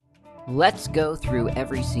Let's go through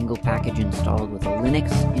every single package installed with a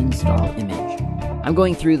Linux install image. I'm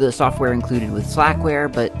going through the software included with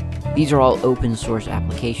Slackware, but these are all open source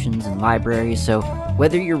applications and libraries, so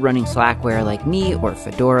whether you're running Slackware like me, or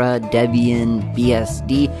Fedora, Debian,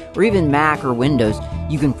 BSD, or even Mac or Windows,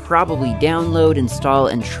 you can probably download, install,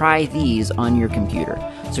 and try these on your computer.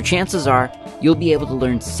 So chances are you'll be able to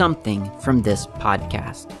learn something from this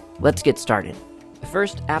podcast. Let's get started. The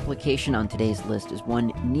first application on today's list is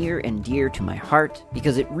one near and dear to my heart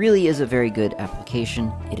because it really is a very good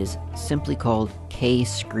application. It is simply called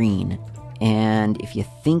Kscreen. And if you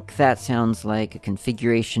think that sounds like a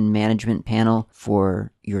configuration management panel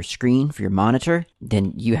for your screen, for your monitor,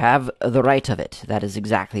 then you have the right of it. That is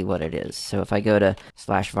exactly what it is. So if I go to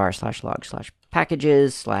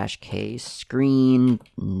 /var/log/packages/kscreen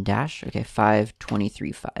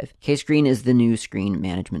 5235. Kscreen is the new screen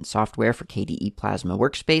management software for KDE Plasma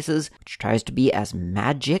workspaces, which tries to be as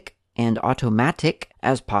magic and automatic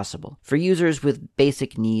as possible for users with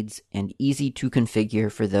basic needs and easy to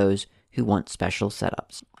configure for those who want special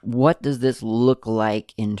setups. What does this look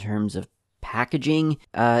like in terms of packaging?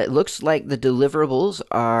 It looks like the deliverables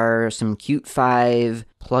are some Qt 5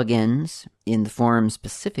 plugins in the form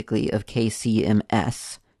specifically of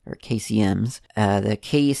KCMS, or KCMs, the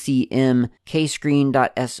KCM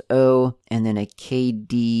kscreen.so, and then a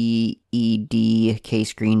KDED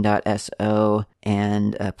kscreen.so,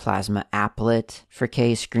 and a Plasma applet for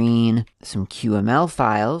Kscreen, some QML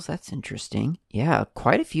files. That's interesting. Yeah,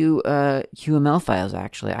 quite a few QML files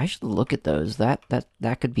actually. I should look at those. That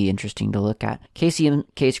could be interesting to look at.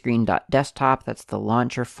 Kscreen.desktop, that's the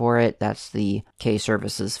launcher for it. That's the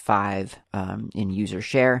Kservices 5 in user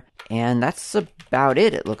share. And that's about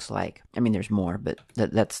it, it looks like. I mean, there's more, but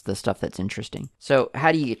that's the stuff that's interesting. So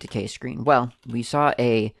how do you get to Kscreen? Well, we saw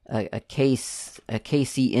a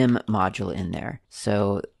KCM module in there.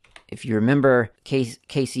 So if you remember,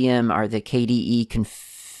 KCM are the KDE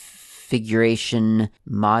configuration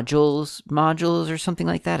modules or something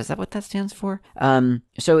like that. Is that what that stands for?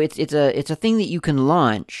 So it's a thing that you can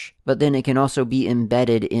launch, but then it can also be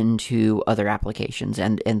embedded into other applications.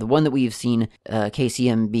 And the one that we've seen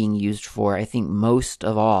KCM being used for, I think most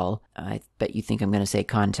of all, I bet you think I'm going to say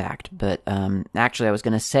Contact, but actually I was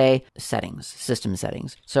going to say system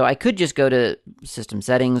settings. So I could just go to system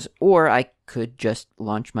settings, or I could just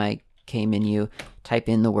launch my K menu, type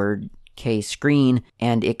in the word Kscreen,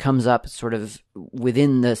 and it comes up sort of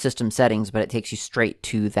within the system settings, but it takes you straight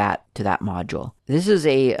to that module. This is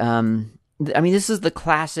this is the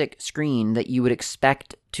classic screen that you would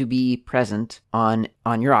expect to be present on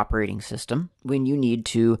your operating system when you need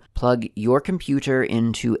to plug your computer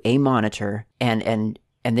into a monitor and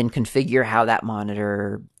then configure how that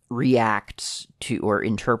monitor reacts to or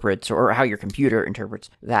interprets, or how your computer interprets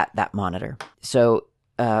that monitor. So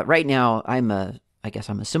right now I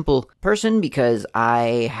guess I'm a simple person because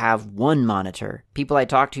I have one monitor. People I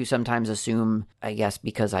talk to sometimes assume, I guess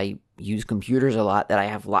because I use computers a lot, that I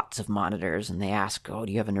have lots of monitors, and they ask, oh,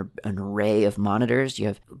 do you have an array of monitors? Do you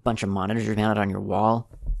have a bunch of monitors mounted on your wall?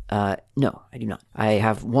 No, I do not. I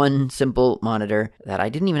have one simple monitor that I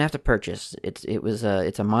didn't even have to purchase. It's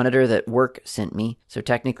a monitor that work sent me. So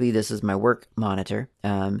technically this is my work monitor.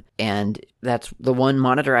 And that's the one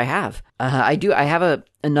monitor I have. I have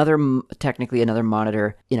another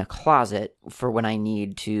monitor in a closet for when I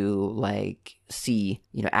need to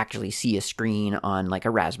actually see a screen on like a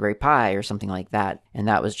Raspberry Pi or something like that. And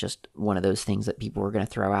that was just one of those things that people were going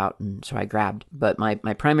to throw out, and so I grabbed. But my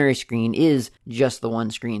primary screen is just the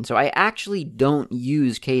one screen. So I actually don't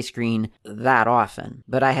use Kscreen that often,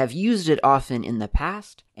 but I have used it often in the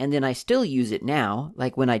past. And then I still use it now,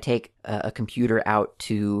 like when I take a computer out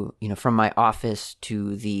to, from my office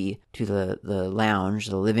to the lounge,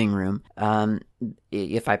 the living room.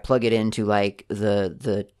 If I plug it into like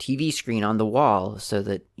the TV screen on the wall so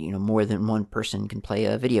that, more than one person can play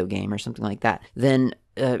a video game or something like that, then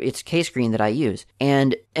it's Kscreen that I use.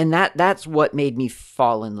 And that's what made me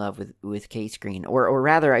fall in love with Kscreen. Or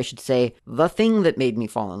rather, I should say, the thing that made me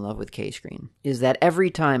fall in love with Kscreen is that every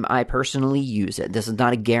time I personally use it, this is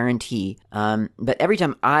not a guarantee, but every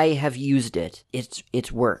time I have used it,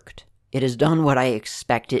 it's worked. It has done what I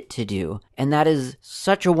expect it to do, and that is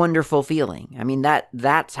such a wonderful feeling. I mean,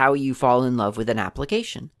 that's how you fall in love with an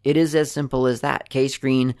application. It is as simple as that.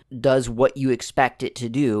 Kscreen does what you expect it to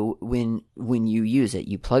do when you use it.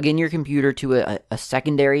 You plug in your computer to a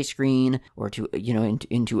secondary screen, or to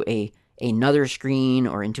into a another screen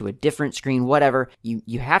or into a different screen, whatever,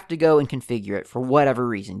 you have to go and configure it for whatever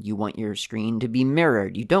reason. You want your screen to be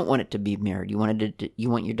mirrored. You don't want it to be mirrored. You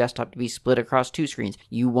want your desktop to be split across two screens.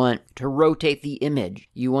 You want to rotate the image.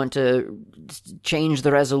 You want to change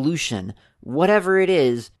the resolution. Whatever it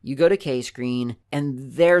is, you go to K-Screen,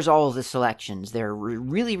 and there's all the selections. They're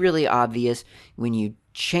really, really obvious. When you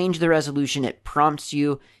change the resolution, it prompts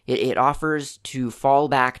you. It offers to fall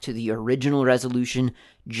back to the original resolution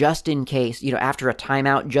just in case, after a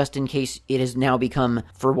timeout, just in case it has now become,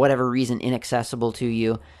 for whatever reason, inaccessible to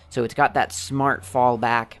you. So it's got that smart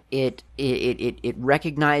fallback. It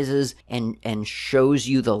recognizes and shows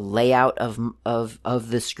you the layout of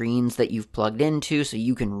the screens that you've plugged into, so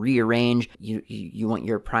you can rearrange. You want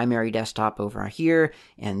your primary desktop over here,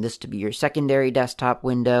 and this to be your secondary desktop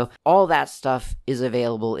window. All that stuff is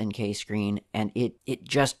available in K-Screen, and it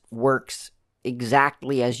just works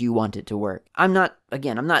exactly as you want it to work. I'm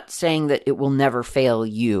not saying that it will never fail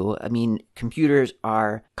you. I mean, computers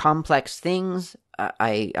are complex things.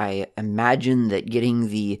 I imagine that getting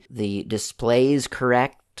the displays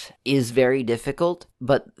correct is very difficult,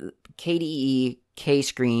 but KDE,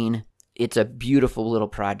 K-Screen, it's a beautiful little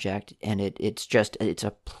project, and it's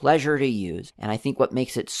a pleasure to use. And I think what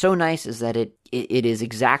makes it so nice is that it is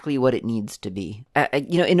exactly what it needs to be.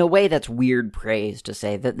 In a way, that's weird praise to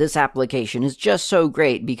say that this application is just so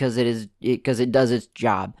great because it does its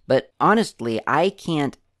job. But honestly, I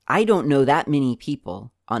don't know that many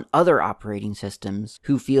people on other operating systems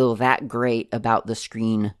who feel that great about the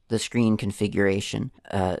screen configuration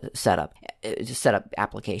setup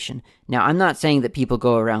application. Now, I'm not saying that people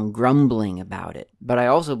go around grumbling about it, but I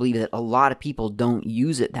also believe that a lot of people don't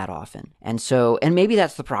use it that often. And maybe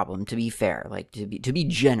that's the problem, to be fair, like to be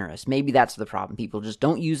generous. Maybe that's the problem. People just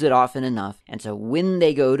don't use it often enough. And so when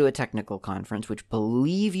they go to a technical conference, which,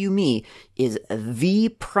 believe you me, is the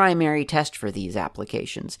primary test for these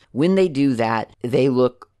applications, when they do that, they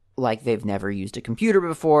look like they've never used a computer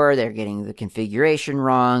before. They're getting the configuration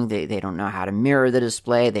wrong. They don't know how to mirror the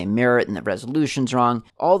display. They mirror it and the resolution's wrong.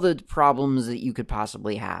 All the problems that you could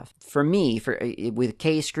possibly have. For me, with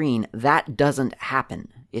K-Screen, that doesn't happen.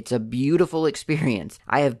 It's a beautiful experience.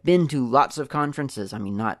 I have been to lots of conferences. I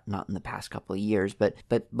mean, not in the past couple of years, but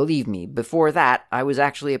believe me, before that, I was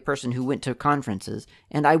actually a person who went to conferences,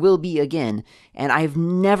 and I will be again. And I've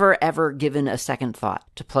never ever given a second thought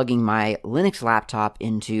to plugging my Linux laptop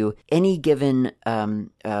into any given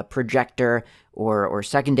projector or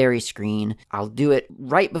secondary screen. I'll do it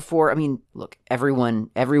right before. I mean, look, everyone,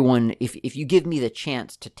 if you give me the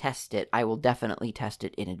chance to test it, I will definitely test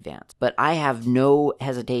it in advance. But I have no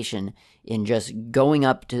hesitation in just going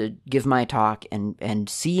up to give my talk and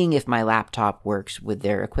seeing if my laptop works with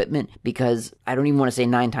their equipment, because I don't even want to say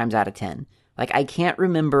 9 times out of 10. Like, I can't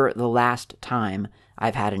remember the last time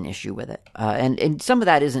I've had an issue with it. And some of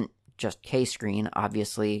that isn't just K-Screen,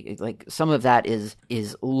 obviously. Like, some of that is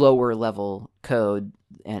lower level code,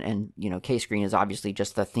 and K-Screen is obviously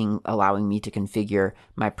just the thing allowing me to configure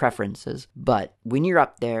my preferences. But when you're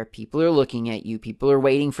up there, people are looking at you, people are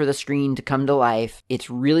waiting for the screen to come to life. It's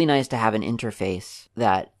really nice to have an interface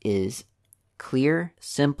that is clear,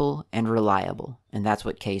 simple, and reliable. And that's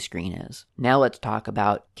what K-Screen is. Now let's talk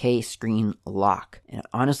about K-Screen Lock. And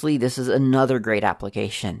honestly, this is another great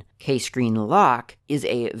application. K-Screen Lock is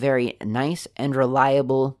a very nice and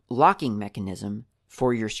reliable locking mechanism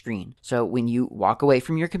for your screen. So when you walk away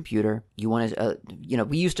from your computer, you want to,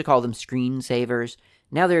 we used to call them screen savers.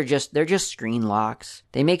 Now they're just screen locks.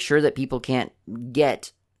 They make sure that people can't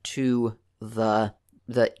get to the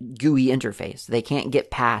GUI interface. They can't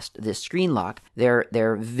get past this screen lock.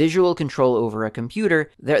 Their visual control over a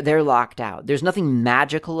computer, they're locked out. There's nothing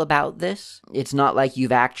magical about this. It's not like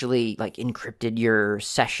you've actually encrypted your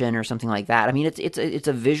session or something like that. I mean, it's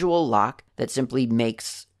a visual lock that simply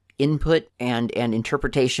makes input and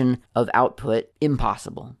interpretation of output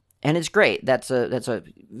impossible. And it's great. That's a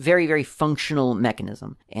very, very functional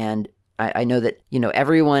mechanism. And I know that,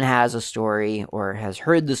 everyone has a story or has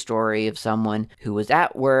heard the story of someone who was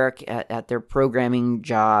at work at their programming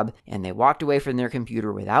job, and they walked away from their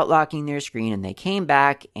computer without locking their screen, and they came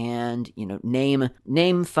back and,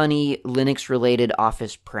 name funny Linux-related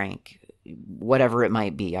office prank, whatever it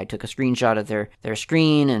might be. I took a screenshot of their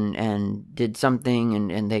screen and did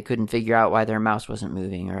something, and they couldn't figure out why their mouse wasn't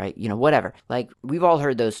moving, or whatever. We've all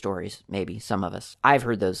heard those stories, maybe some of us. I've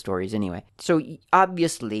heard those stories anyway. So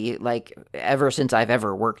obviously, ever since I've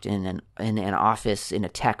ever worked in an office, in a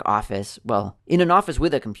tech office, well, in an office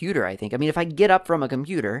with a computer, I think. I mean, if I get up from a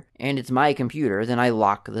computer and it's my computer, then I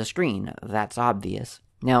lock the screen. That's obvious.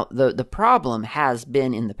 Now, the problem has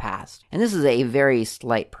been in the past, and this is a very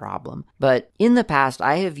slight problem, but in the past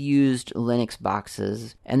I have used Linux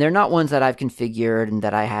boxes, and they're not ones that I've configured and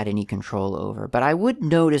that I had any control over, but I would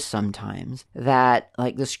notice sometimes that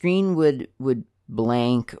like the screen would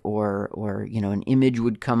blank or an image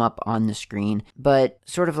would come up on the screen, but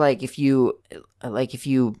sort of like if you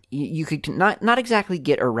could not exactly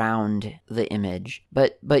get around the image,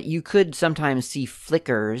 but you could sometimes see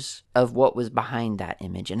flickers of what was behind that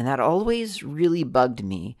image, and that always really bugged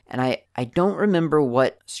me. And I don't remember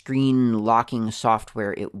what screen locking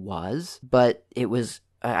software it was, but it was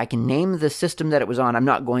I can name the system that it was on. I'm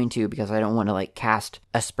not going to because I don't want to like cast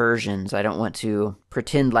aspersions. I don't want to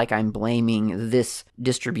pretend like I'm blaming this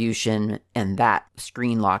distribution and that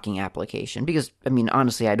screen locking application because, I mean,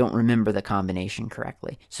 honestly, I don't remember the combination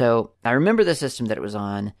correctly. So I remember the system that it was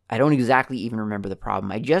on. I don't exactly even remember the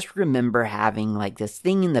problem. I just remember having like this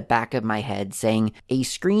thing in the back of my head saying a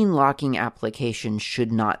screen locking application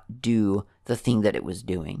should not do the thing that it was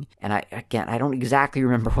doing. And I don't exactly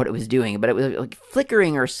remember what it was doing, but it was like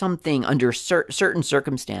flickering or something under certain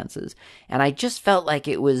circumstances. And I just felt like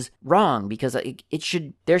it was wrong because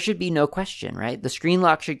there should be no question, right? The screen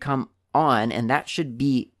lock should come on and that should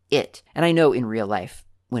be it. And I know in real life,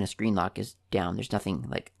 when a screen lock is down, there's nothing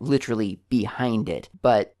like literally behind it.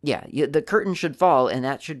 But yeah, the curtain should fall and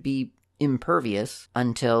that should be impervious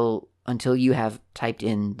until you have typed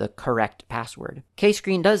in the correct password.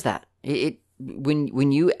 Kscreen does that.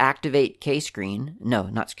 When you activate Kscreen, no,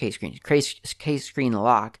 not Kscreen, Kscreen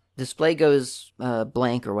lock, display goes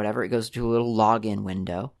blank or whatever. It goes to a little login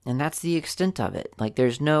window, and that's the extent of it. Like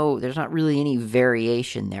there's not really any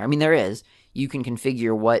variation there. I mean, there is. You can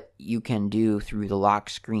configure what you can do through the lock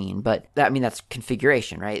screen, but that's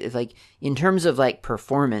configuration, right? It's like in terms of like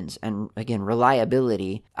performance and again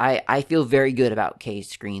reliability, I feel very good about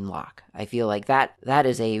Kscreen lock. I feel like that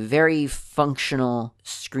is a very functional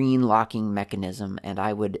screen locking mechanism, and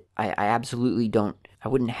I wouldn't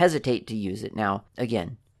hesitate to use it. Now,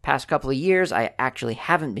 again, past couple of years, I actually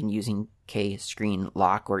haven't been using Kscreen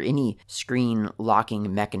lock or any screen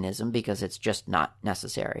locking mechanism because it's just not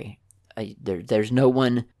necessary. There's no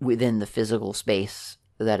one within the physical space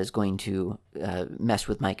that is going to mess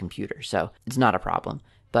with my computer, so it's not a problem.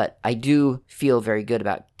 But I do feel very good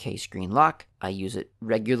about Kscreen lock. I use it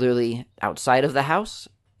regularly outside of the house,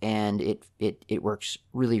 and it works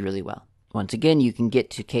really, really well. Once again, you can get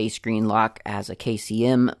to Kscreen lock as a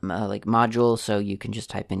KCM module, so you can just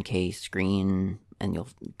type in Kscreen and you'll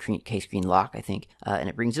create Kscreen lock, I think, and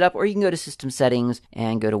it brings it up. Or you can go to System Settings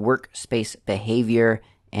and go to Workspace Behavior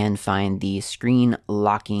and find the screen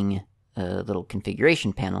locking little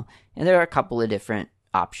configuration panel. And there are a couple of different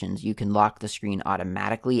options. You can lock the screen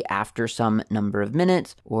automatically after some number of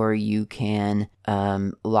minutes, or you can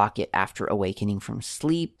lock it after awakening from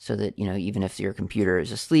sleep, so that, even if your computer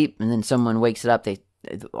is asleep and then someone wakes it up,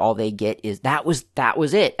 all they get is that was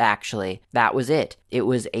it. Actually, that was it. It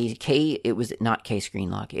was not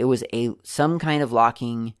Kscreen lock. It was some kind of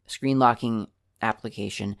screen locking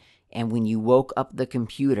application. And when you woke up the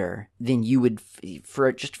computer, then you would, for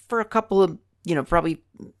a couple of, probably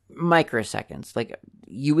microseconds, like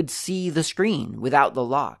you would see the screen without the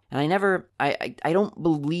lock. And I don't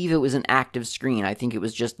believe it was an active screen. I think it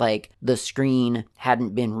was just like the screen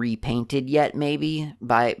hadn't been repainted yet, maybe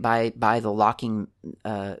by the locking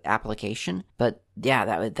application. But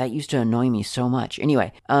yeah, that used to annoy me so much.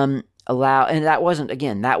 Anyway, and that was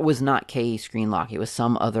not Kscreen lock. It was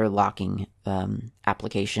some other locking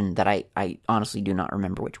application that I honestly do not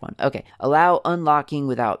remember which one. Okay, allow unlocking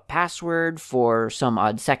without password for some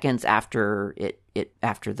odd seconds after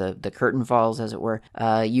after the curtain falls, as it were.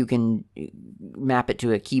 You can map it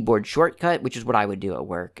to a keyboard shortcut, which is what I would do at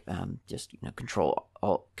work. Just Control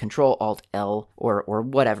Alt L or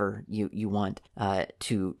whatever you want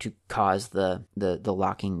to cause the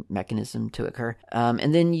locking mechanism to occur.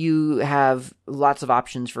 And then you have lots of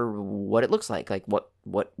options for what it looks like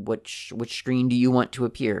which screen do you want to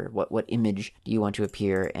appear, what image do you want to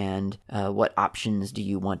appear, and what options do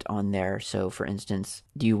you want on there. So for instance,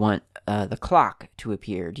 do you want the clock to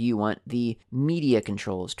appear? Do you want the media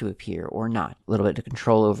controls to appear or not? A little bit of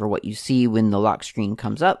control over what you see when the lock screen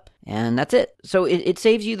comes up, and that's it. So it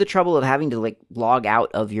saves you the trouble of having to log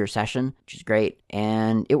out of your session, which is great,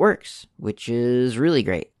 and it works, which is really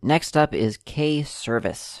great. Next up is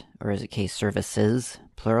K-Service, or is it K-Services,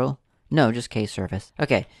 plural? No, just K-Service.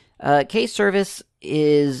 Okay, K-Service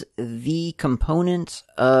is the component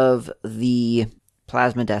of the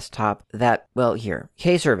Plasma Desktop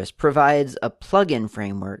K-Service provides a plugin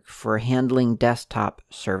framework for handling desktop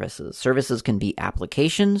services. Services can be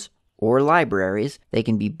applications or libraries. They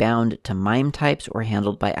can be bound to MIME types or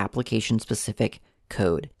handled by application-specific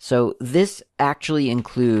code. So this actually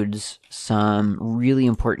includes some really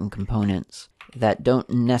important components that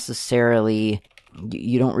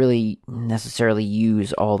you don't really necessarily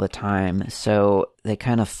use all the time, so they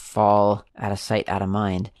kind of fall out of sight, out of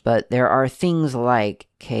mind. But there are things like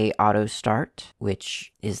KAutoStart,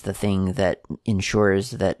 which is the thing that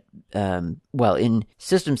ensures that, in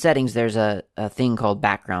system settings, there's a thing called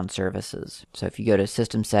background services. So if you go to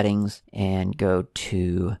system settings and go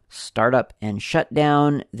to startup and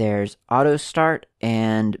shutdown, there's AutoStart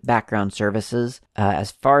and background services.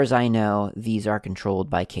 As far as I know, these are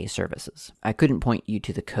controlled by K-services. I couldn't point you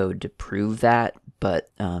to the code to prove that,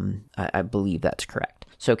 but I believe that's correct.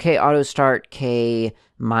 So KAutoStart,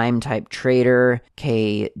 KMIME type trader,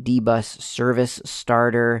 KDBus service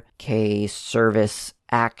starter, KService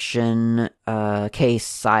action,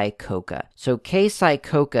 KSciCoca. So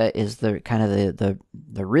KSciCoca is the kind of the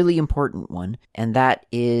really important one, and that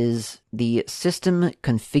is the system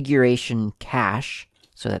configuration cache.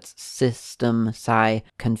 So that's system sci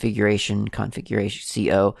configuration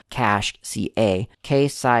CO cache CA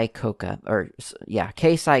KSciCoca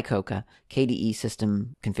KSciCoca KDE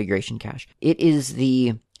system configuration cache. It is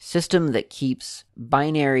the system that keeps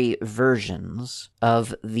binary versions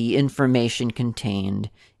of the information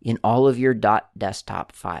contained in all of your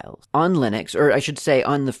 .desktop files on Linux, or I should say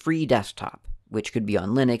on the free desktop, which could be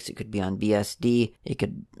on Linux, it could be on BSD, it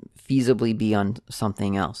could feasibly be on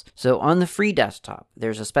something else. So on the free desktop,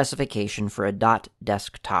 there's a specification for a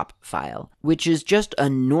 .desktop file, which is just a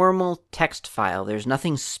normal text file. There's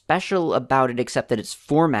nothing special about it except that it's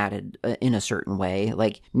formatted in a certain way,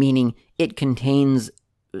 like meaning it contains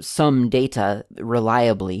some data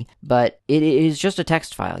reliably, but it is just a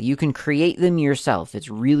text file. You can create them yourself. It's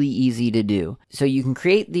really easy to do. So you can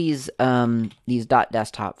create these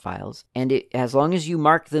 .desktop files, and as long as you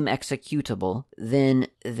mark them executable, then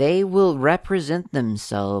they will represent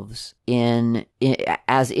themselves in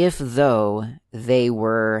as if though they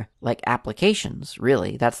were like applications,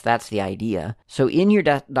 really. That's the idea. So in your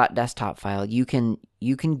 .desktop file, you can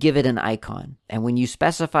give it an icon. And when you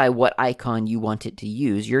specify what icon you want it to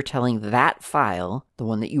use, you're telling that file, the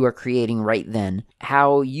one that you are creating right then,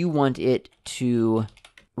 how you want it to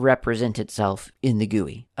represent itself in the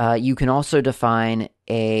GUI. You can also define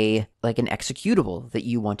an executable that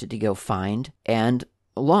you want it to go find and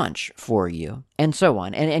launch for you, and so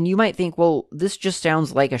on. And you might think, well, this just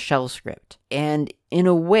sounds like a shell script. And in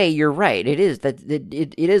a way, you're right. It is that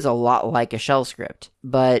it is a lot like a shell script.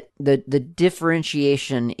 But the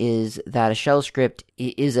differentiation is that a shell script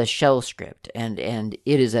is a shell script, and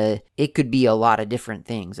it could be a lot of different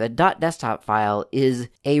things. A .desktop file is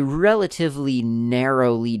a relatively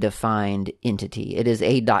narrowly defined entity. It is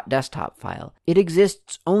a .desktop file. It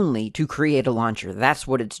exists only to create a launcher. That's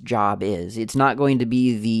what its job is. It's not going to be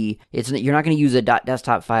you're not going to use a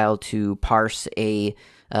 .desktop file to parse a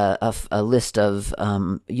list of,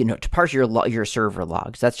 to parse your server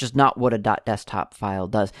logs. That's just not what a .desktop file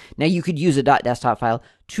does. Now, you could use a .desktop file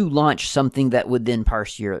to launch something that would then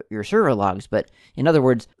parse your server logs. But in other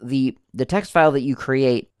words, the text file that you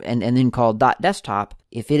create and then call .desktop,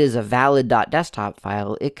 if it is a valid .desktop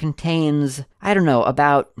file, it contains, I don't know,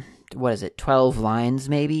 about, 12 lines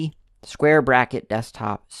maybe? Square bracket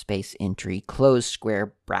desktop space entry, close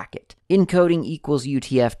square bracket. Encoding equals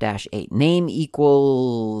UTF-8. Name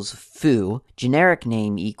equals foo. Generic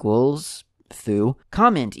name equals foo.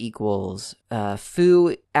 Comment equals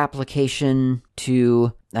foo application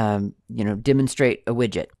to demonstrate a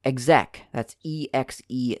widget. Exec, that's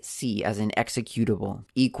EXEC as in executable,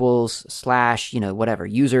 equals /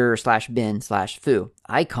 user /bin /foo.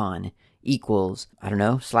 Icon equals,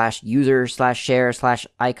 /user /share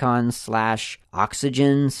 /icon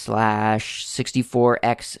 /oxygen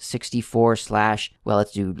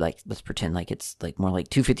 /64x64 let's pretend like it's more like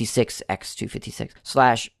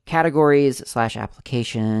 256x256 /categories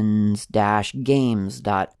 /applications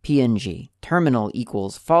 -games.png. Terminal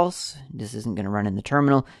equals false. This isn't going to run in the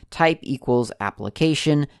terminal. Type equals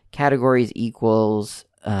application. Categories equals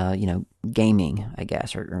gaming, I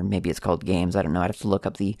guess, or maybe it's called games. I don't know. I'd have to look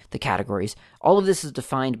up the categories. All of this is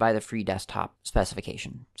defined by the free desktop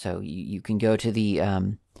specification. So you can go to the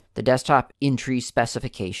desktop entry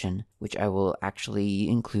specification, which I will actually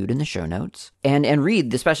include in the show notes, and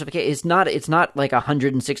read the specification. It's not like a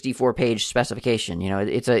 164-page specification.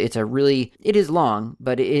 It is long,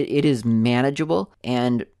 but it is manageable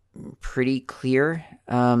and pretty clear.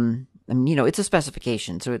 I mean, it's a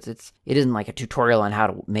specification, so it isn't like a tutorial on how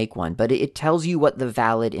to make one, but it tells you what the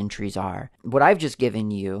valid entries are. What I've just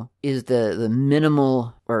given you is the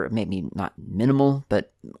minimal, or maybe not minimal,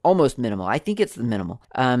 but almost minimal. I think it's the minimal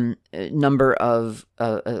number of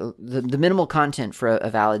the minimal content for a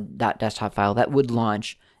valid .desktop file that would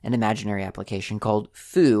launch an imaginary application called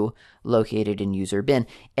foo located in user bin.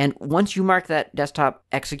 And once you mark that desktop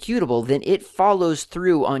executable, then it follows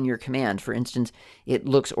through on your command. For instance, it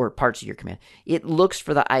looks, or parts of your command, it looks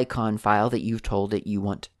for the icon file that you've told it you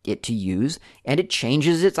want it to use, and it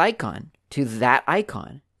changes its icon to that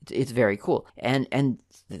icon. It's very cool. And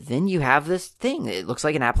then you have this thing. It looks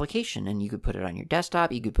like an application, and you could put it on your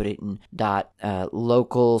desktop. You could put it in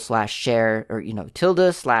local/share, or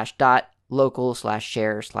tilde/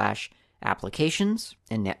 local/share/applications,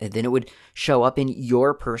 and then it would show up in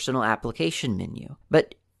your personal application menu.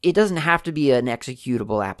 But it doesn't have to be an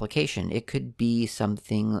executable application. It could be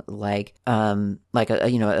something like a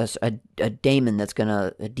daemon that's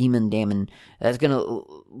gonna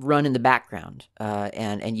run in the background,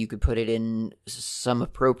 and you could put it in some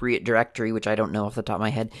appropriate directory, which I don't know off the top of my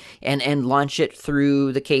head, and launch it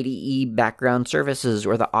through the KDE background services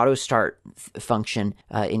or the auto start function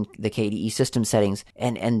in the KDE system settings,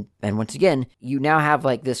 and once again, you now have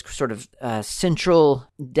like this sort of central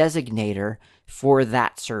designator for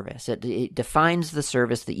that service. It defines the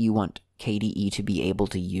service that you want KDE to be able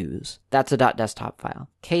to use. That's a .desktop file.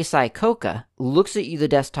 KSciCoca looks at the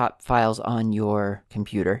desktop files on your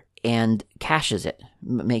computer and caches it.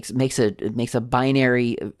 Makes a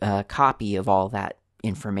binary copy of all that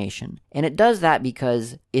information. And it does that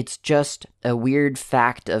because it's just a weird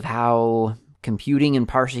fact of how computing and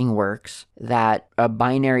parsing works, that a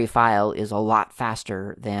binary file is a lot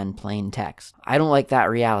faster than plain text. I don't like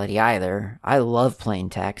that reality either. I love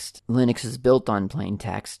plain text. Linux is built on plain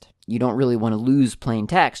text. You don't really want to lose plain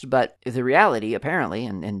text, but the reality, apparently,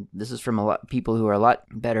 and this is from a lot of people who are a lot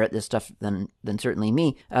better at this stuff than certainly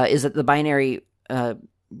me, is that the binary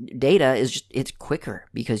data it's quicker,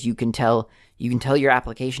 because you can tell your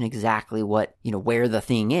application exactly where the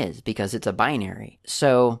thing is, because it's a binary.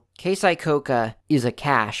 So KSciCoca is a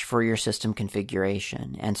cache for your system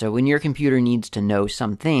configuration. And so when your computer needs to know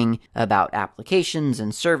something about applications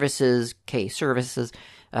and services, K-services,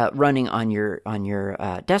 running on your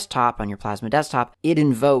desktop, on your Plasma desktop, it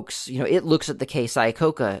invokes, it looks at the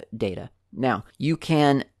KSciCoca data. Now, you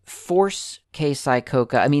can force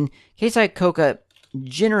KSciCoca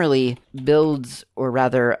generally builds, or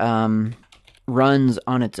rather runs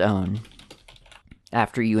on its own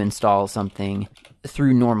after you install something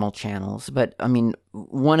through normal channels. But I mean,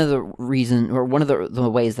 one of the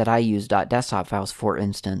ways that I use .desktop files, for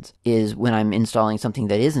instance, is when I'm installing something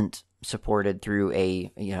that isn't supported through a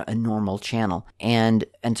normal channel. And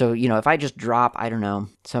so, if I just drop, I don't know,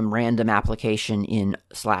 some random application in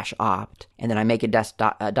 /opt, and then I make a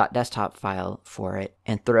 .desktop file for it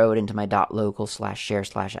and throw it into my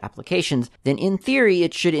 .local/share/applications, then in theory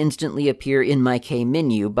it should instantly appear in my K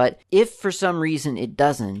menu. But if for some reason it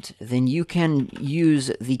doesn't, then you can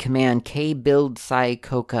use the command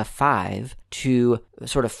kbuild/scicoca5 to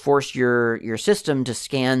sort of force your system to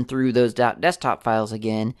scan through those desktop files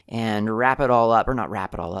again and wrap it all up, or not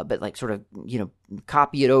wrap it all up, but like sort of,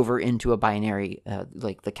 copy it over into a binary,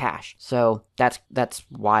 like the cache. So that's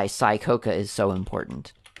why scicoca is so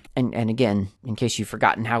important. And again, in case you've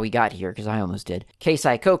forgotten how we got here, because I almost did,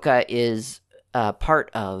 KSciCoca is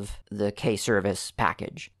part of the K-service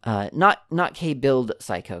package. Not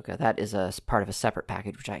kbuild/scicoca. That is a part of a separate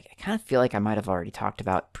package, which I kind of feel like I might have already talked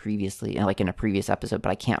about previously, like in a previous episode,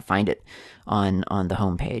 but I can't find it on the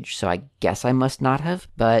homepage, so I guess I must not have.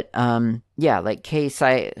 But yeah, like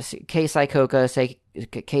KSciCoca, say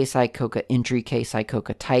KSciCoca entry,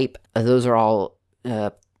 KSciCoca type. Those are all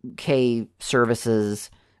K services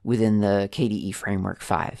within the KDE Framework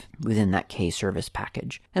 5, within that K service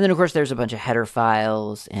package. And then, of course, there's a bunch of header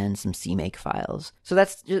files and some CMake files. So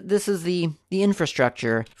this is the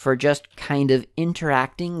infrastructure for just kind of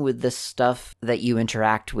interacting with the stuff that you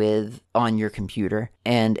interact with on your computer.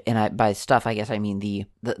 And by stuff, I guess I mean the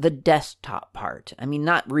desktop part. I mean,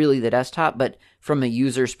 not really the desktop, but from a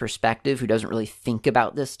user's perspective who doesn't really think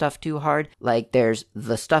about this stuff too hard. Like, there's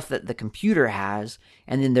the stuff that the computer has,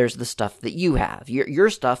 and then there's the stuff that you have. Your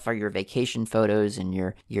stuff are your vacation photos and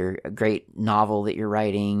your great novel that you're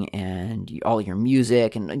writing, and all your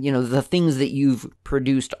music, and the things that you've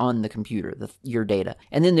produced on the computer, your data.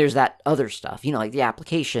 And then there's that other stuff, like the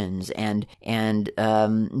applications and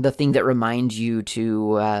the thing that reminds you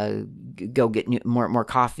to go get more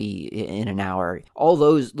coffee in an hour. All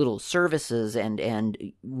those little services and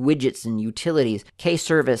widgets and utilities.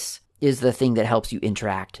 K-service is the thing that helps you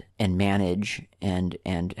interact and manage and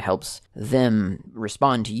helps them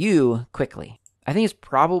respond to you quickly. I think it's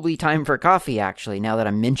probably time for coffee, actually, now that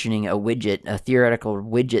I'm mentioning a widget, a theoretical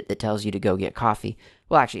widget that tells you to go get coffee.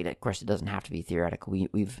 Well, actually, of course, it doesn't have to be theoretical.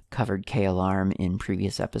 We've covered K-Alarm in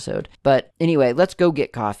previous episode. But anyway, let's go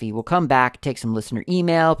get coffee. We'll come back, take some listener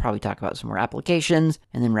email, probably talk about some more applications,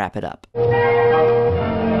 and then wrap it up.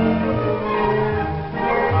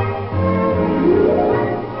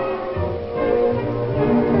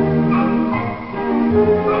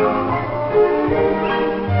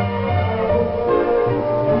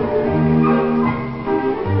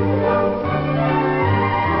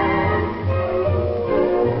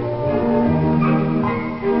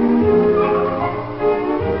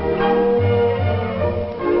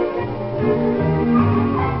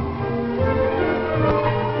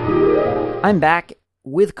 I'm back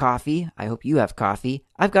with coffee. I hope you have coffee.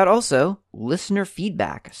 I've got also listener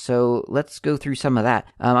feedback, so let's go through some of that.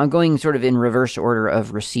 I'm going sort of in reverse order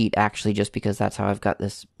of receipt, actually, just because that's how I've got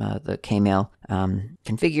this, the Kmail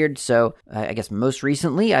configured. So I guess most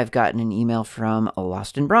recently I've gotten an email from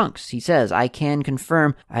Lost in Bronx. He says, I can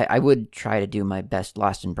confirm, I would try to do my best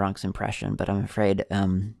Lost in Bronx impression, but I'm afraid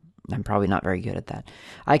I'm probably not very good at that.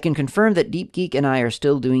 I can confirm that DeepGeek and I are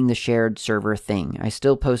still doing the shared server thing. I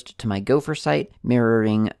still post to my Gopher site,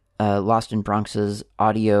 mirroring Lost in Bronx's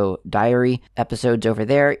audio diary episodes over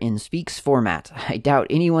there in Speaks format. I doubt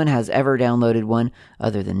anyone has ever downloaded one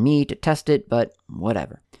other than me to test it, but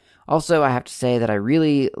whatever. Also, I have to say that I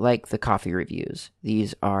really like the coffee reviews.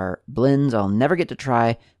 These are blends I'll never get to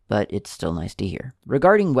try, but it's still nice to hear.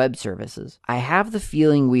 Regarding web services, I have the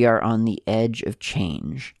feeling we are on the edge of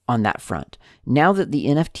change on that front. Now that the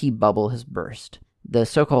NFT bubble has burst, the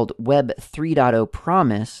so-called Web 3.0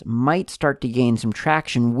 promise might start to gain some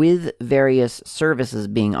traction with various services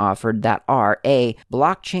being offered that are A,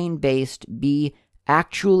 blockchain-based, B,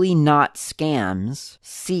 actually not scams,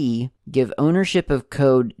 C, give ownership of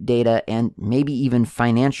code, data, and maybe even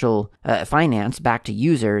finance back to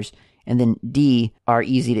users, and then D, are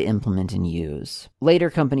easy to implement and use. Later,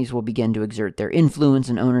 companies will begin to exert their influence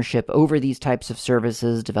and ownership over these types of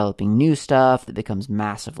services, developing new stuff that becomes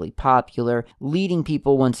massively popular, leading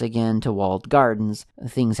people once again to walled gardens.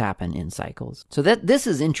 Things happen in cycles. So this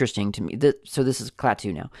is interesting to me. So this is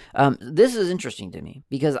Klaatu now. This is interesting to me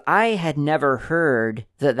because I had never heard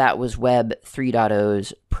that was Web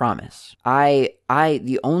 3.0's promise.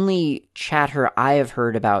 The only chatter I have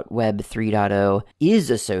heard about Web 3.0 is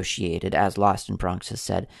associated, as Lost in Bronx has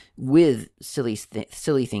said, with silly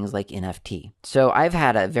things like NFT. So I've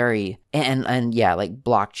had a very, and yeah, like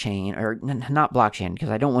blockchain, or not blockchain, because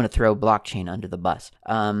I don't want to throw blockchain under the bus,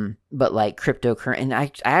 but like cryptocurrency, and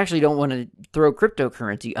I actually don't want to throw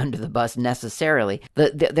cryptocurrency under the bus necessarily.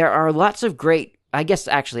 There are lots of great, I guess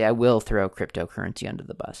actually I will throw cryptocurrency under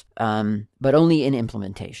the bus, but only in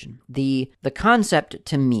implementation. The concept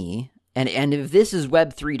to me, and if this is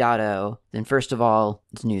Web 3.0, then first of all,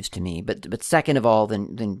 it's news to me. But second of all,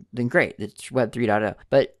 then great, it's Web 3.0.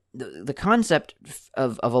 But the concept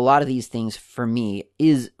of a lot of these things for me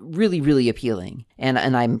is really, really appealing. And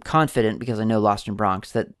I'm confident, because I know Lost in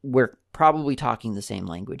Bronx, that we're probably talking the same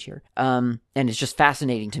language here. And it's just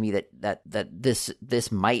fascinating to me that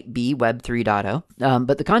this might be Web 3.0.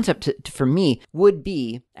 But the concept for me would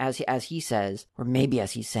be, as he says, or maybe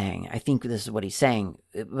as he's saying, I think this is what he's saying,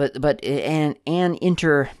 but an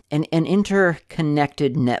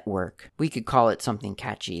interconnected network. We could call it something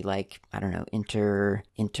catchy, like, I don't know, internet.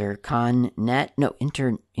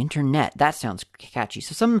 That sounds catchy.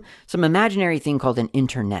 So some imaginary thing called an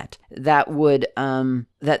internet that would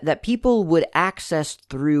that people would access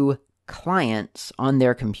through clients on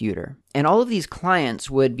their computer. And all of these clients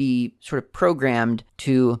would be sort of programmed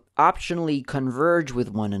to optionally converge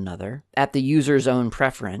with one another at the user's own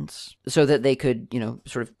preference so that they could,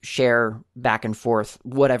 sort of share back and forth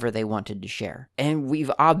whatever they wanted to share. And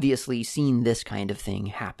we've obviously seen this kind of thing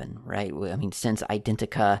happen, right? I mean, since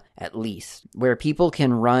Identica, at least, where people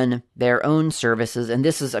can run their own services. And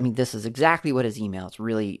this is exactly what his email is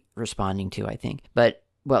really responding to, I think. But,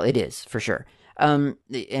 well, it is, for sure. And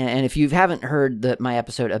if you haven't heard my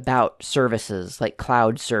episode about services, like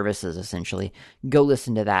cloud services, essentially, go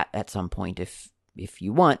listen to that at some point if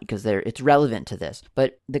you want, because it's relevant to this.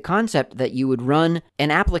 But the concept that you would run an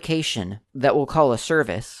application that we'll call a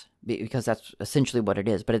service, because that's essentially what it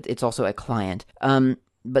is, but it's also a client.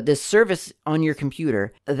 But this service on your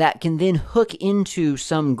computer that can then hook into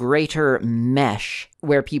some greater mesh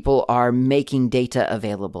where people are making data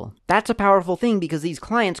available. That's a powerful thing, because these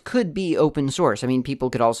clients could be open source. I mean,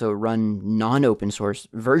 people could also run non-open source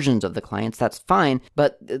versions of the clients. That's fine.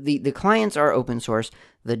 But the clients are open source.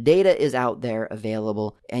 The data is out there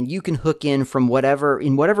available, and you can hook in from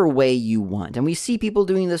in whatever way you want. And we see people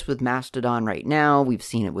doing this with Mastodon right now. We've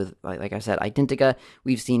seen it with, like I said, Identica.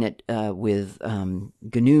 We've seen it with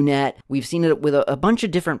GNU-net. We've seen it with a bunch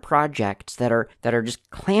of different projects that are just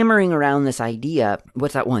clamoring around this idea.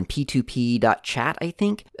 What's that one? P2P.chat, I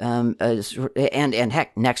think. And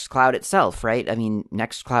heck, Nextcloud itself, right? I mean,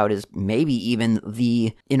 Nextcloud is maybe even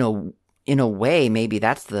in a way, maybe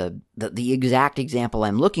that's the exact example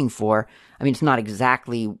I'm looking for. I mean, it's not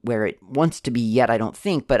exactly where it wants to be yet, I don't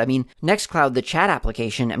think, but I mean, Nextcloud, the chat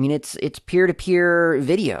application, I mean, it's peer-to-peer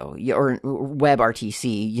video or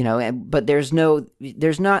WebRTC, but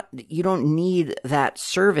you don't need that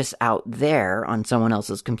service out there on someone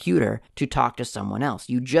else's computer to talk to someone else.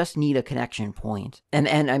 You just need a connection point. And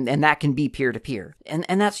that can be peer-to-peer.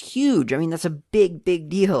 And that's huge. I mean, that's a big, big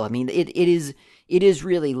deal. I mean, it is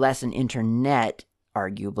really less an internet,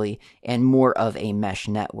 arguably, and more of a mesh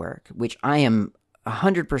network, which I am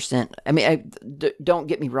 100%. I mean, don't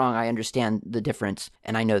get me wrong. I understand the difference.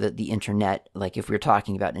 And I know that the internet, like if we're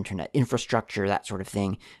talking about internet infrastructure, that sort of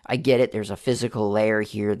thing, I get it. There's a physical layer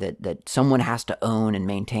here that someone has to own and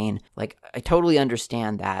maintain. Like, I totally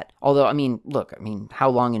understand that. Although, I mean, look, I mean,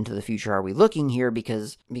 how long into the future are we looking here?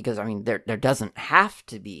 Because I mean, there doesn't have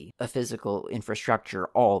to be a physical infrastructure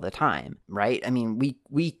all the time, right? I mean,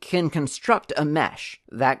 we can construct a mesh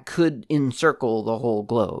that could encircle the whole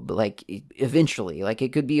globe, like eventually. Like,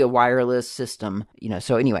 it could be a wireless system,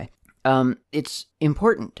 so anyway, it's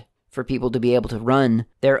important for people to be able to run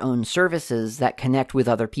their own services that connect with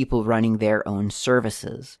other people running their own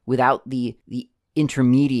services without the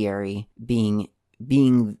intermediary being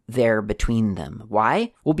there between them.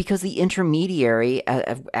 Why? Well, because the intermediary,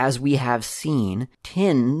 as we have seen,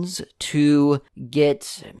 tends to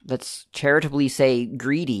get, let's charitably say,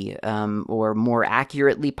 greedy, or more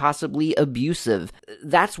accurately, possibly abusive.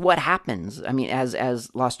 That's what happens. I mean,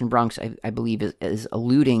 as Lost in Bronx, I believe, is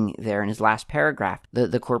alluding there in his last paragraph,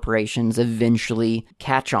 the corporations eventually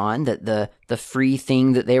catch on that the free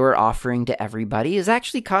thing that they were offering to everybody is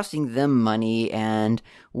actually costing them money. And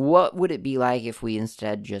what would it be like if we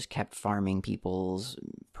instead just kept farming people's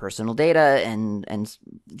personal data and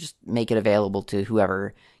just make it available to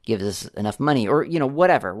whoever gives us enough money, or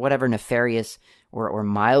whatever nefarious or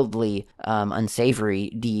mildly unsavory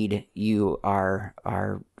deed you are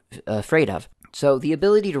afraid of. So the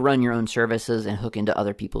ability to run your own services and hook into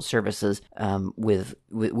other people's services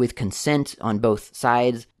with consent on both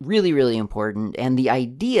sides, really, really important. And the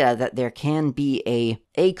idea that there can be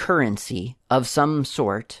a currency of some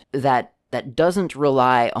sort that doesn't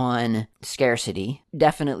rely on scarcity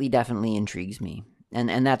definitely intrigues me.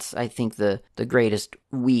 And that's, I think, the greatest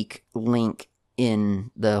weak link in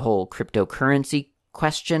the whole cryptocurrency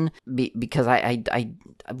question, because I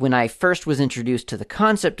when I first was introduced to the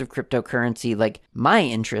concept of cryptocurrency, like, my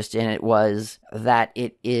interest in it was that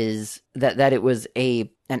it is that it was an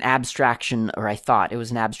abstraction, or I thought it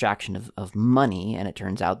was an abstraction of money, and it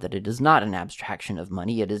turns out that it is not an abstraction of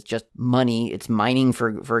money. It is just money. It's mining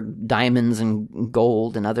for diamonds and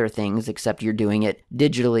gold and other things, except you're doing it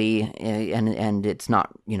digitally, and it's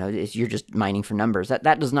not, you're just mining for numbers.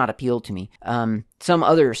 That does not appeal to me. Some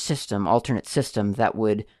other alternate system that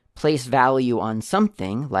would place value on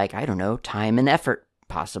something like, I don't know, time and effort,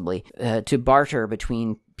 possibly, to barter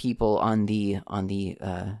between people on the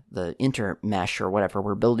intermesh or whatever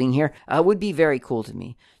we're building here, would be very cool to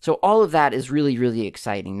me. So all of that is really, really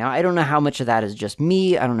exciting. Now, I don't know how much of that is just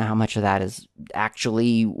me. I don't know how much of that is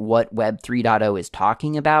actually what Web 3.0 is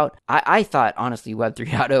talking about. I thought, honestly, Web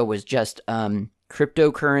 3.0 was just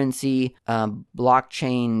cryptocurrency,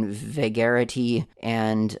 blockchain vagarity,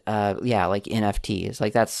 and like NFTs.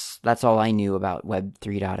 Like, that's all I knew about Web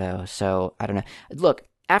 3.0. So I don't know. Look,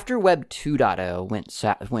 after Web 2.0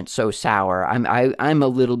 went so sour, I'm a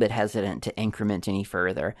little bit hesitant to increment any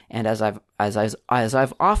further. And as I've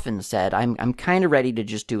often said, I'm kind of ready to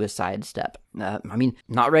just do a sidestep. I mean,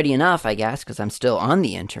 not ready enough, I guess, because I'm still on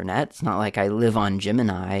the internet. It's not like I live on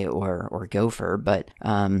Gemini or Gopher, but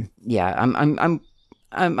I'm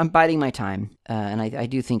biding my time, and I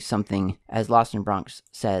do think something, as Lost in Bronx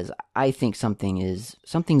says, I think something's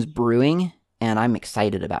brewing, and I'm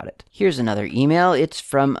excited about it. Here's another email. It's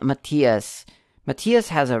from Matthias. Matthias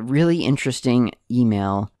has a really interesting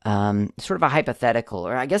email, sort of a hypothetical,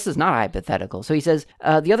 or I guess it's not a hypothetical. So he says,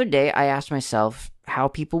 the other day I asked myself how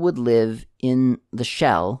people would live in the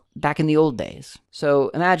shell back in the old days. So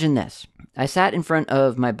imagine this. I sat in front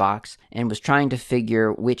of my box and was trying to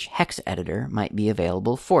figure which hex editor might be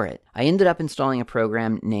available for it. I ended up installing a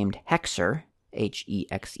program named Hexer,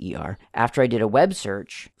 Hexer, after I did a web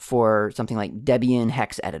search for something like Debian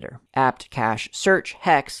hex editor. apt cache search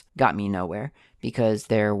hex got me nowhere because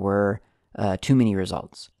there were too many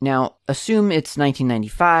results. Now, assume it's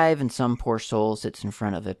 1995 and some poor soul sits in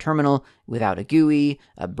front of a terminal without a GUI,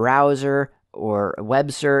 a browser, or a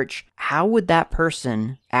web search. How would that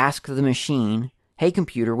person ask the machine, hey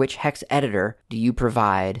computer, which hex editor do you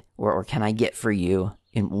provide or can I get for you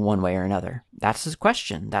in one way or another? That's his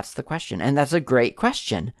question. That's the question. And that's a great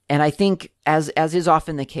question. And I think, as is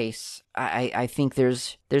often the case, I think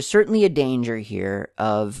there's certainly a danger here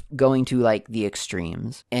of going to like the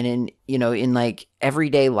extremes. And in like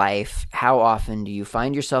everyday life, how often do you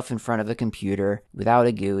find yourself in front of a computer without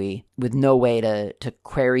a GUI, with no way to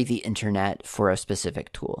query the internet for a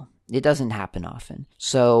specific tool? It doesn't happen often.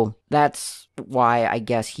 So that's why I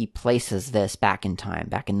guess he places this back in time,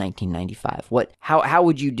 back in 1995. How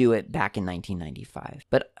would you do it back in 1995?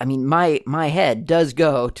 But I mean, my head does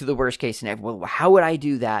go to the worst case scenario. Well, how would I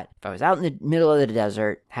do that if I was out in the middle of the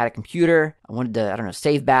desert, had a computer, I wanted to, I don't know,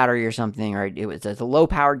 save battery or something, or it was a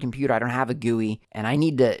low-powered computer, I don't have a GUI, and I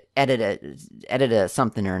need to edit a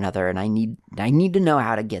something or another, and I need to know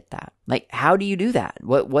how to get that. Like, how do you do that?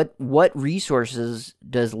 What resources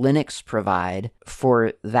does Linux provide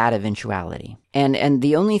for that eventuality? And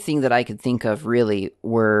the only thing that I could think of really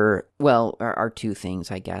are two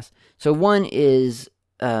things, I guess. So one is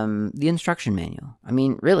the instruction manual. I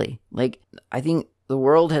mean, really, like, I think the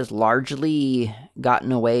world has largely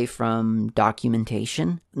gotten away from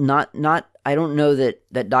documentation. I don't know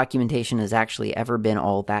that documentation has actually ever been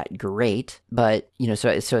all that great, but so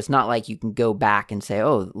it's not like you can go back and say,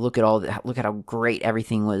 oh, look at how great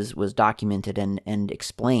everything was documented and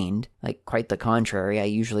explained. Like, quite the contrary. I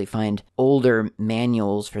usually find older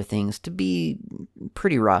manuals for things to be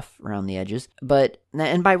pretty rough around the edges.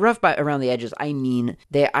 And by rough around the edges, I mean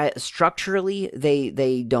structurally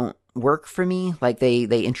they don't work for me. Like, they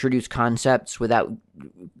introduce concepts without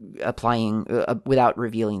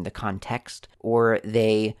revealing the context, or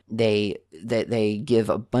they give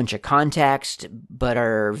a bunch of context but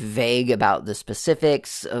are vague about the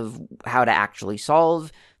specifics of how to actually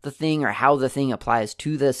solve the thing or how the thing applies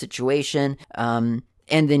to the situation.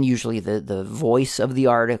 And then usually the voice of the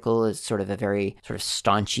article is sort of a very sort of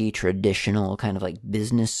staunchy, traditional kind of like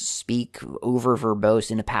business speak, over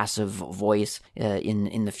verbose in a passive voice,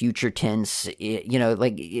 in the future tense.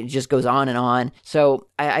 Like, it just goes on and on. So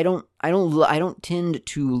I don't tend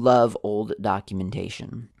to love old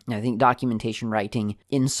documentation. I think documentation writing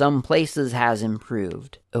in some places has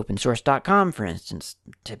improved. OpenSource.com, for instance,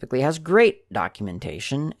 typically has great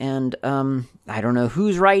documentation, and I don't know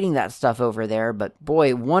who's writing that stuff over there, but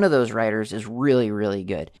boy, one of those writers is really, really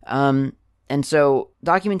good. And so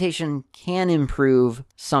documentation can improve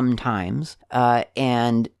sometimes,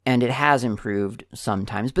 and it has improved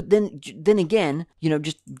sometimes. But then again,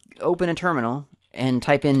 just open a terminal and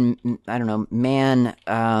type in, I don't know, man.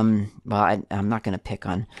 I'm not going to pick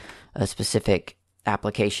on a specific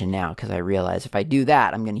application now, because I realize if I do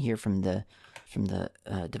that, I'm going to hear from the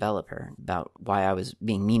developer about why I was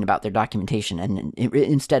being mean about their documentation, and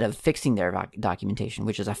instead of fixing their documentation,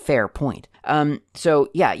 which is a fair point. So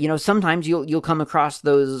yeah, sometimes you'll come across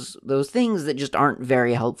those things that just aren't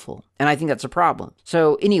very helpful, and I think that's a problem.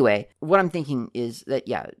 So anyway, what I'm thinking is that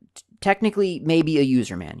technically, maybe a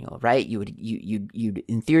user manual, right? You'd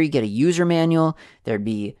in theory get a user manual. There'd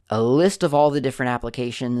be a list of all the different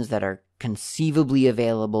applications that are conceivably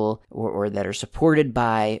available or that are supported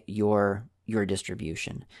by your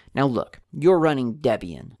distribution. Now look, you're running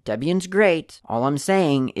Debian. Debian's great. All I'm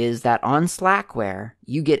saying is that on Slackware,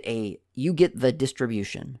 you get the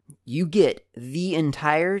distribution. You get the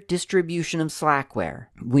entire distribution of Slackware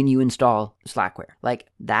when you install Slackware. Like,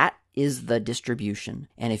 that is the distribution.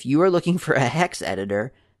 And if you are looking for a hex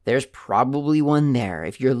editor, there's probably one there.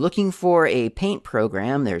 If you're looking for a paint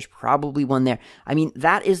program, there's probably one there. I mean,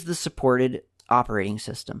 that is the supported operating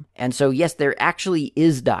system. And so, yes, there actually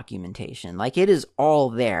is documentation. Like, it is all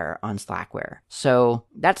there on Slackware. So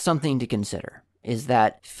that's something to consider, is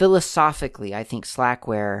that philosophically, I think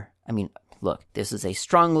Slackware, I mean, look, this is a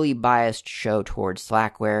strongly biased show towards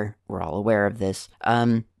Slackware. We're all aware of this.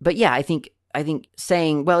 But yeah, I think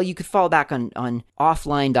saying, well, you could fall back on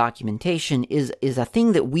offline documentation is a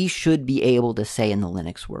thing that we should be able to say in the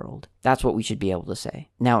Linux world. That's what we should be able to say.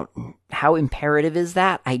 Now, how imperative is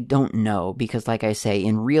that? I don't know, because like I say,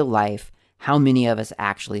 in real life, how many of us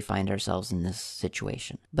actually find ourselves in this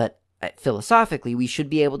situation? But philosophically, we should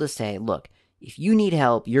be able to say, look, if you need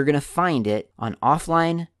help, you're going to find it on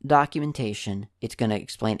offline documentation. It's going to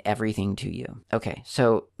explain everything to you. Okay,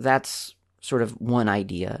 so that's sort of one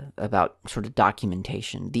idea about sort of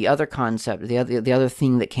documentation. The other concept, the other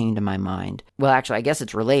thing that came to my mind, well, actually, I guess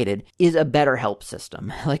it's related, is a better help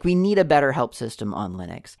system. Like, we need a better help system on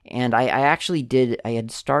Linux. And I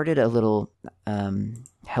had started a little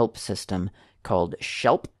help system called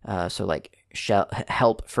Shelp. So like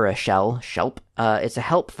help for a shell, Shelp. It's a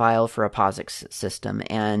help file for a POSIX system,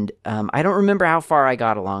 and I don't remember how far I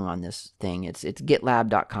got along on this thing. It's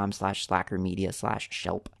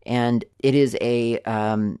gitlab.com/slackermedia/shelp, and it is a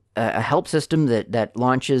help system that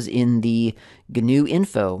launches in the GNU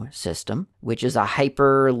Info system, which is a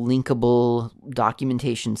hyperlinkable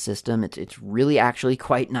documentation system. It's really actually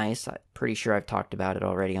quite nice. I'm pretty sure I've talked about it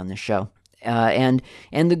already on this show. And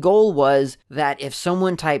the goal was that if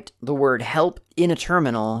someone typed the word help in a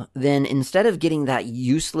terminal, then instead of getting that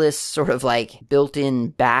useless sort of like built-in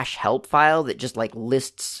bash help file that just like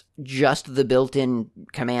lists just the built-in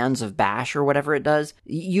commands of bash or whatever it does,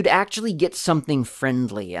 you'd actually get something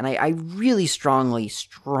friendly. And I really strongly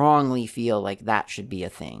feel like that should be a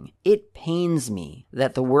thing. It pains me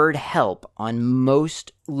that the word help on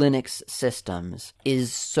most Linux systems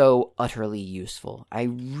is so utterly useful. I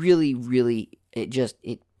really,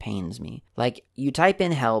 it pains me. Like, you type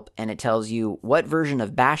in help and it tells you what version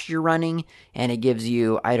of bash you're running, and it gives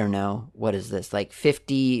you, I don't know, what is this, like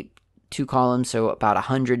 52 columns, so about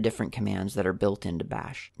 100 different commands that are built into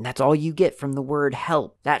bash. And that's all you get from the word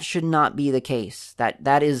help. That should not be the case.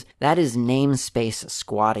 That is namespace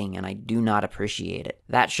squatting, and I do not appreciate it.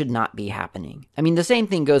 That should not be happening. I mean, the same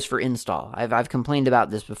thing goes for install. I've complained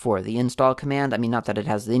about this before. The install command, I mean, not that it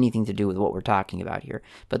has anything to do with what we're talking about here,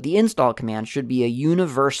 but the install command should be a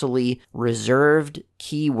universally reserved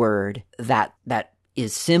keyword that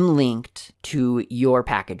is symlinked to your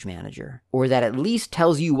package manager, or that at least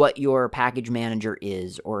tells you what your package manager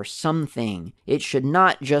is, or something. It should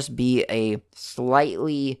not just be a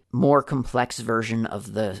slightly more complex version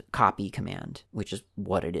of the copy command, which is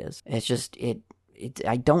what it is. It's just,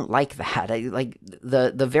 I don't like that. I like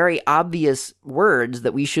the very obvious words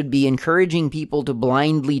that we should be encouraging people to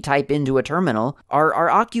blindly type into a terminal are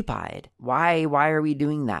occupied. Why are we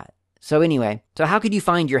doing that? So anyway, so how could you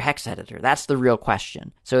find your hex editor? That's the real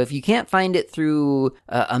question. So if you can't find it through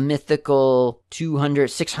a mythical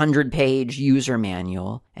 600 page user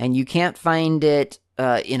manual, and you can't find it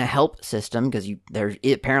in a help system, because there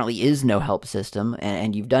apparently is no help system,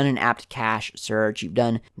 and you've done an apt cache search, you've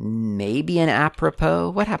done maybe an apropos.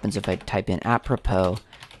 What happens if I type in apropos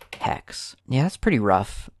hex? Yeah, that's pretty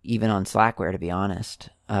rough, even on Slackware, to be honest.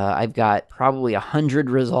 I've got probably 100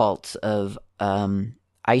 results of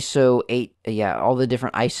ISO 8, all the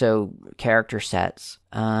different ISO character sets.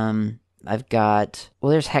 I've got,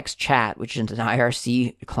 there's Hex Chat, which is an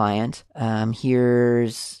IRC client.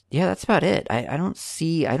 That's about it. I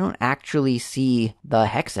don't actually see the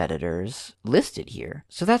hex editors listed here.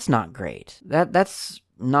 So that's not great. That's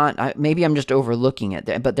not, maybe I'm just overlooking it,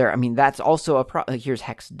 but that's also here's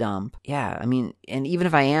hex dump. Yeah, I mean, and even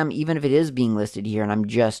if it is being listed here and I'm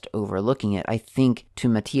just overlooking it, I think to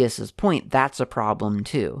Matthias's point, that's a problem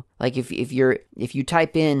too. Like if you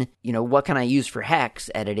type in, what can I use for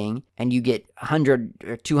hex editing, and you get 100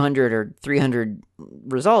 or 200 or 300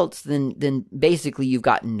 results, then basically you've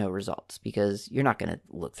gotten no results, because you're not going to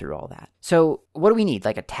look through all that. So what do we need?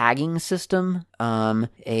 Like a tagging system?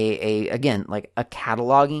 Again, like a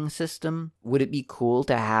cataloging system? Would it be cool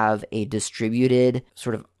to have a distributed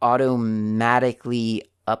sort of automatically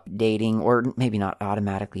updating, or maybe not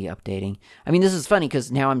automatically updating? I mean, this is funny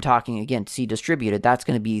because now I'm talking again, see, distributed, that's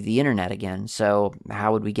going to be the internet again. So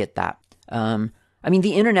how would we get that? I mean,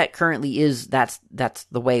 the internet currently that's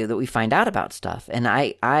the way that we find out about stuff. And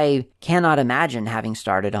I cannot imagine having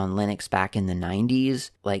started on Linux back in the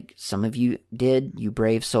 90s, like some of you did, you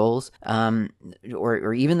brave souls,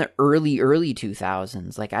 or even the early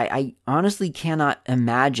 2000s. Like, I honestly cannot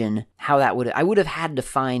imagine how I would have had to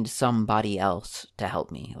find somebody else to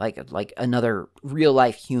help me, like another real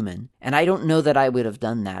life human. And I don't know that I would have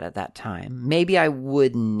done that at that time. Maybe I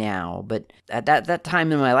would now, but at that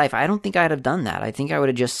time in my life, I don't think I'd have done that. I think I would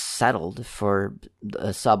have just settled for a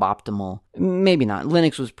suboptimal. Maybe not.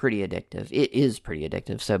 Linux was pretty addictive. It is pretty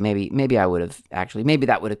addictive. So maybe I would have maybe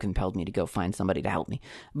that would have compelled me to go find somebody to help me.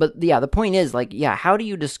 But yeah, the point is, how do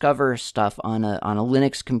you discover stuff on a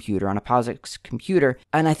Linux computer, on a POSIX computer?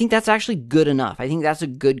 And I think that's actually good enough. I think that's a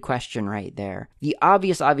good question right there. The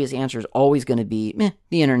obvious answer is always going to be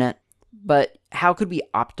the internet. But how could we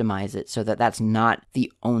optimize it so that that's not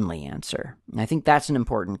the only answer? And I think that's an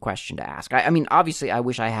important question to ask. I mean, obviously, I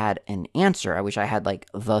wish I had an answer. I wish I had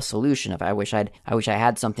the solution. I wish I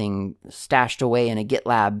had something stashed away in a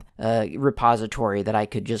GitLab repository that I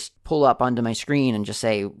could just pull up onto my screen and just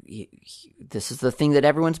say, this is the thing that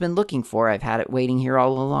everyone's been looking for. I've had it waiting here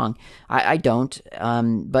all along. I don't.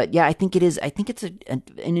 But yeah, I think it is. I think it's an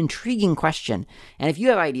intriguing question. And if you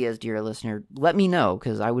have ideas, dear listener, let me know,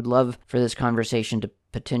 because I would love for this conversation to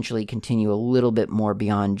potentially continue a little bit more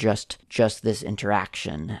beyond just this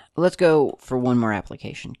interaction. Let's go for one more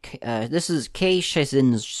application. This is Kei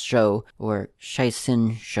Shaisin Show, or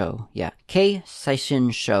Shaisin Show. Yeah, Kei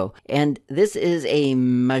Shaisin Show. And this is a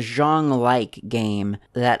mahjong-like game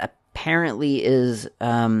that apparently is,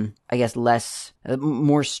 I guess,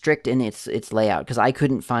 more strict in its layout, because I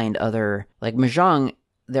couldn't find other, like, mahjong.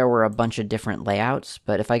 There were a bunch of different layouts,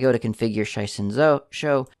 but if I go to configure Shaisin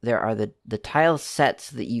Show, there are the tile sets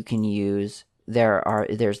that you can use.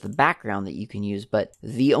 There's the background that you can use, but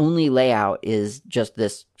the only layout is just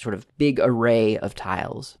this sort of big array of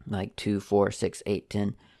tiles, like 2, 4, 6, 8,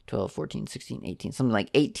 10, 12, 14, 16, 18, something like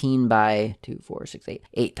 18 by 2, 4, 6,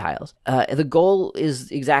 8 tiles. The goal is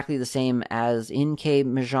exactly the same as in Kei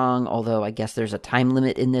Mahjong, although I guess there's a time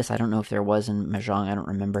limit in this. I don't know if there was in Mahjong, I don't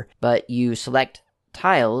remember. But you select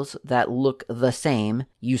tiles that look the same,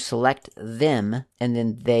 you select them, and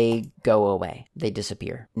then they go away. They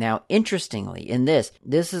disappear. Now, interestingly, in this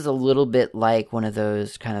is a little bit like one of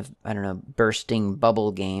those kind of, I don't know, bursting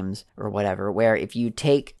bubble games or whatever, where if you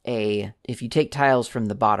take tiles from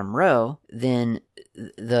the bottom row, then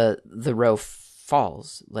the row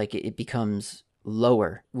falls, like it becomes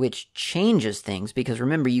lower, which changes things, because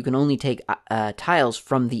remember, you can only take tiles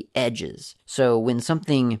from the edges. So when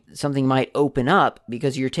something might open up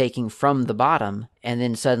because you're taking from the bottom, and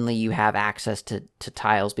then suddenly you have access to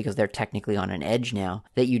tiles because they're technically on an edge now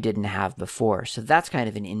that you didn't have before. So that's kind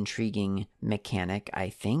of an intriguing mechanic, I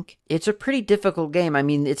think. It's a pretty difficult game. I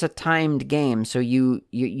mean, it's a timed game, so you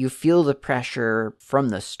feel the pressure from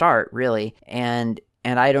the start, really, and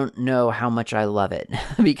I don't know how much I love it,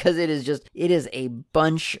 because it is a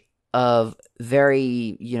bunch of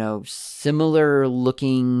very, similar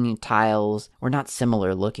looking tiles, or not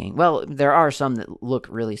similar looking. Well, there are some that look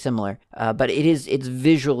really similar, but it's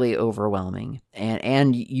visually overwhelming.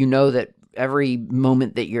 And you know that every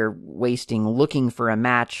moment that you're wasting looking for a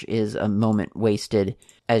match is a moment wasted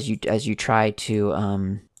as you try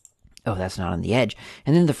to, oh, that's not on the edge.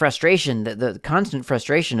 And then the frustration, the constant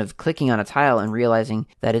frustration of clicking on a tile and realizing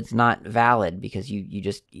that it's not valid, because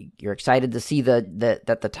you're excited to see that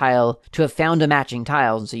the tile, to have found a matching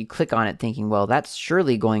tile, and so you click on it thinking, well, that's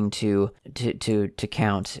surely going to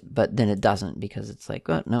count, but then it doesn't, because it's like,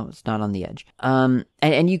 oh, no, it's not on the edge.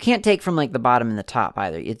 And you can't take from like the bottom and the top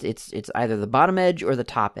either. It's either the bottom edge or the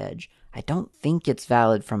top edge. I don't think it's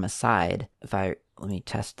valid from a side. Let me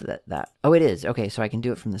test that. Oh, it is. Okay, so I can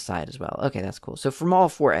do it from the side as well. Okay, that's cool. So from all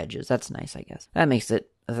 4 edges, that's nice, I guess. That makes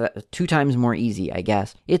it 2 times more easy, I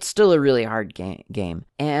guess. It's still a really hard game.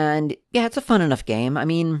 And yeah, it's a fun enough game. I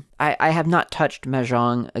mean, I have not touched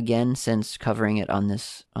Mahjong again since covering it on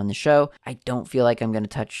this show. I don't feel like I'm going to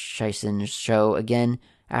touch Shaisin's Show again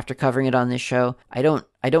after covering it on this show. I don't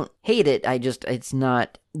hate it. That's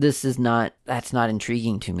not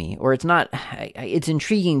intriguing to me. Or it's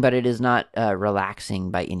intriguing, but it is not relaxing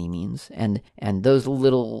by any means. And those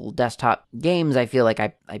little desktop games, I feel like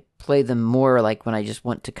I play them more like when I just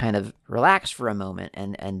want to kind of relax for a moment,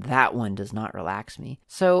 and that one does not relax me.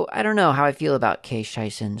 So I don't know how I feel about Kei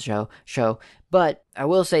Shaisin's show, but I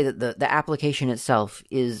will say that the application itself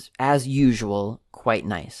is, as usual, quite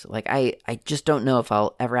nice. Like, I just don't know if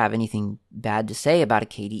I'll ever have anything bad to say about a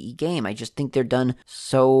KDE game. I just think they're done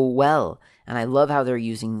so well. And I love how they're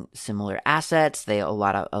using similar assets. A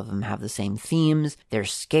lot of them have the same themes. They're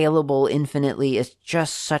scalable infinitely. It's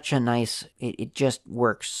just such a nice, it just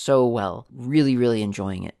works so well. Really, really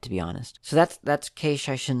enjoying it, to be honest. So that's Kei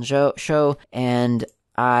Shaisin Show, and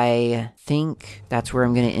I think that's where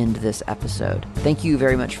I'm going to end this episode. Thank you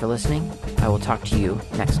very much for listening. I will talk to you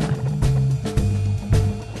next time.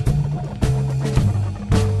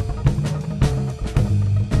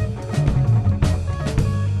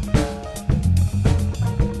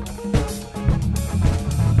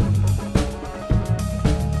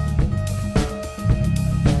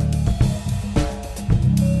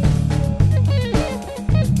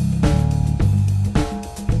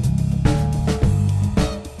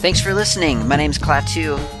 Thanks for listening. My name's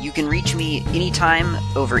Klaatu. You can reach me anytime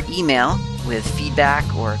over email with feedback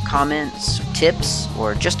or comments, tips,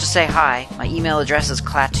 or just to say hi. My email address is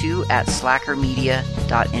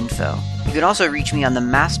klaatu@slackermedia.info. You can also reach me on the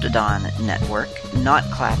Mastodon network, not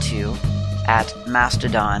Klaatu, at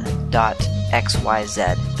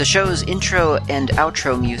mastodon.xyz. The show's intro and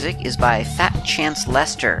outro music is by Fat Chance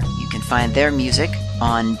Lester. You can find their music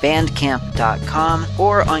on bandcamp.com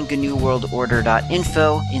or on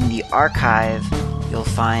GNUWorldOrder.info in the archive you'll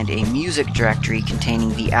find a music directory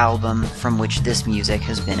containing the album from which this music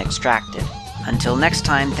has been extracted. Until next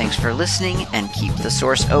time, thanks for listening, and keep the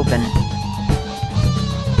source open.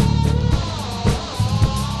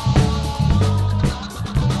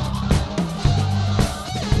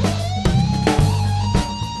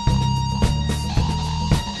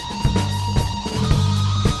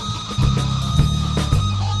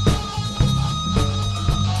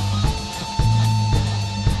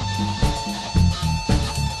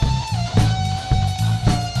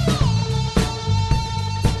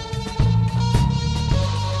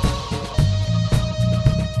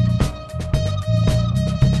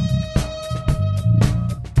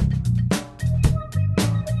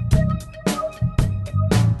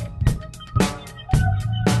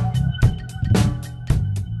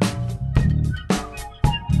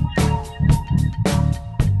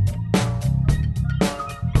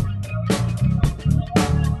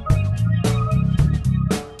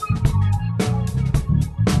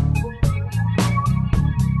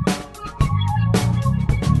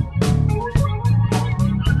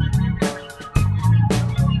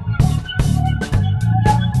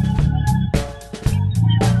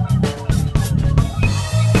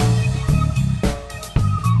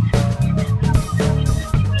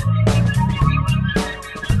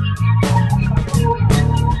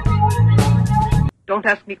 Don't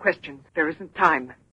ask me questions. There isn't time.